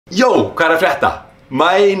Yo, cara frätta!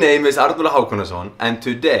 My name is Arnulfur Hakonarson, and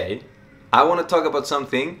today I want to talk about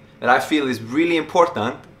something that I feel is really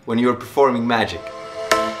important when you're performing magic.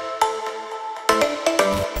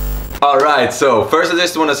 Alright, so first I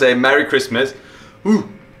just want to say Merry Christmas. Ooh,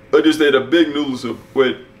 I just ate a big noodle soup.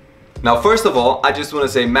 Wait. Now first of all, I just want to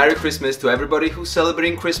say Merry Christmas to everybody who's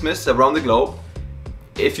celebrating Christmas around the globe.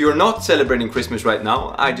 If you're not celebrating Christmas right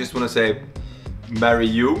now, I just want to say Merry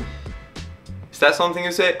you. Is that something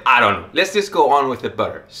you say? I don't know. Let's just go on with the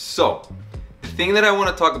butter. So, the thing that I want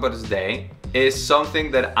to talk about today is something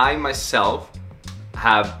that I myself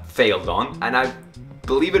have failed on, and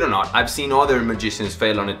believe it or not, I've seen other magicians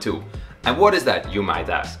fail on it too. And what is that, you might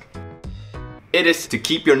ask? It is to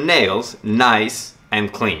keep your nails nice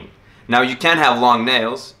and clean. Now you can have long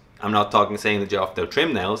nails. I'm not saying that you have to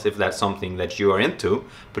trim nails if that's something that you are into,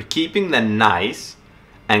 but keeping them nice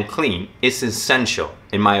and clean is essential,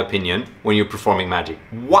 in my opinion, when you're performing magic.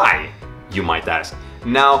 Why, you might ask?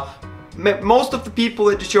 Now, most of the people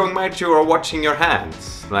that you're showing magic to are watching your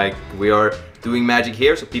hands. Like, we are doing magic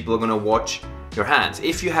here, so people are gonna watch your hands.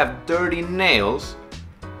 If you have dirty nails,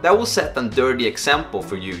 that will set a dirty example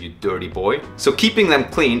for you, you dirty boy. So keeping them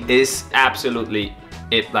clean is absolutely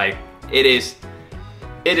it is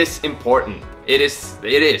important.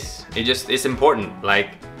 It's important.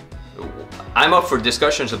 Like, I'm up for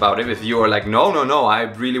discussions about it. If you are like, no, I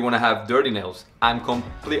really want to have dirty nails, I'm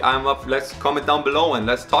up. Let's comment down below and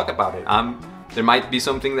let's talk about it. There might be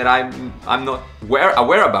something that I'm not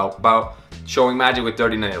aware about showing magic with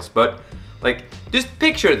dirty nails. But like, just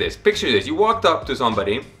picture this. You walked up to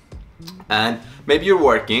somebody, and maybe you're a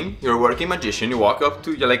working magician. You walk up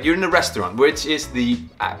to, you're in a restaurant, which is the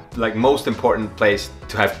most important place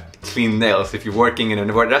to have clean nails. If you're working in a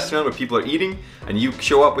restaurant where people are eating and you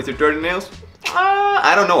show up with your dirty nails,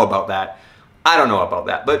 I don't know about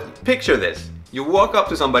that. But picture this. You walk up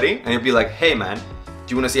to somebody and you'll be like, hey man, do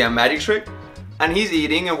you want to see a magic trick? And he's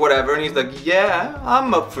eating and whatever, and he's like, yeah,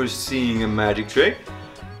 I'm up for seeing a magic trick.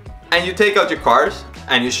 And you take out your cards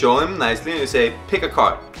and you show him nicely and you say, pick a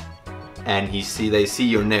card. And they see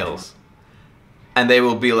your nails. And they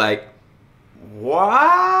will be like,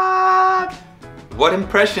 what? What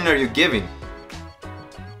impression are you giving?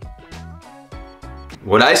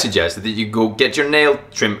 What I suggest is that you go get your nail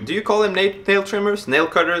trim. Do you call them nail trimmers? Nail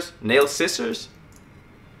cutters? Nail scissors?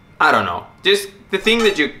 I don't know. Just the thing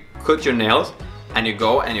that you cut your nails, and you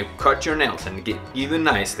go and you cut your nails and get even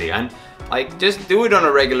nicely, and just do it on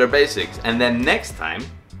a regular basis. And then next time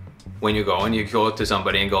when you go to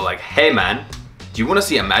somebody and go like, hey man, do you want to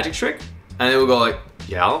see a magic trick? And they will go like,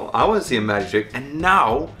 yeah, I want to see a magic trick. And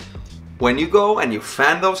now when you go and you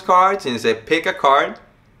fan those cards and you say pick a card,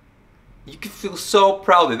 you can feel so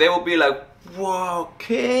proud. They will be like, whoa,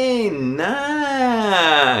 okay, nice.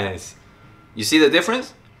 You see the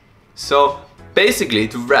difference? So basically,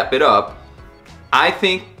 to wrap it up, I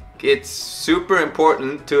think it's super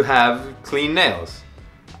important to have clean nails.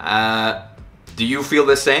 Do you feel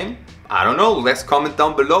the same? I don't know, let's comment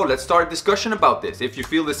down below. Let's start a discussion about this. If you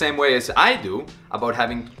feel the same way as I do about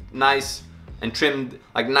having nice and trimmed,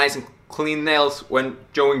 nice and clean nails when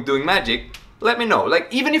doing magic, let me know.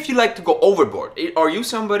 Even if you like to go overboard, are you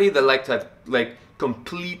somebody that like to have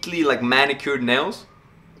completely manicured nails?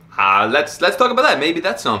 Let's talk about that. Maybe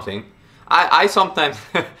that's something. I've sometimes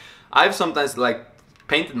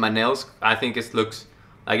painted my nails. I think it looks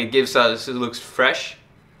it looks fresh.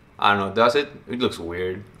 I don't know, does it? It looks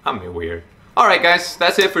weird. I'm weird. Alright guys,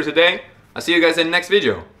 that's it for today. I'll see you guys in the next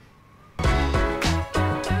video.